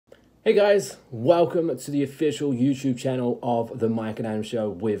Hey guys, welcome to the official YouTube channel of The Mike and Adam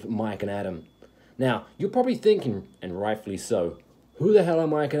Show with Mike and Adam. Now, you're probably thinking, and rightfully so, who the hell are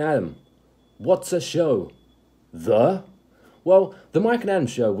Mike and Adam? What's a show? Well, The Mike and Adam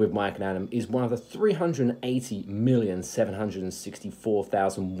Show with Mike and Adam is one of the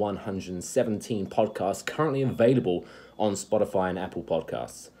 380,764,117 podcasts currently available on Spotify and Apple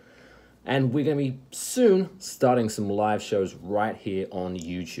Podcasts. And we're going to be soon starting some live shows right here on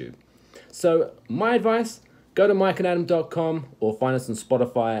YouTube. So my advice, go to mikeandadam.com or find us on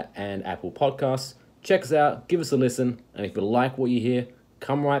Spotify and Apple Podcasts. Check us out, give us a listen, and if you like what you hear,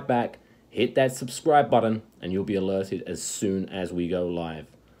 come right back, hit that subscribe button, and you'll be alerted as soon as we go live.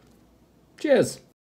 Cheers!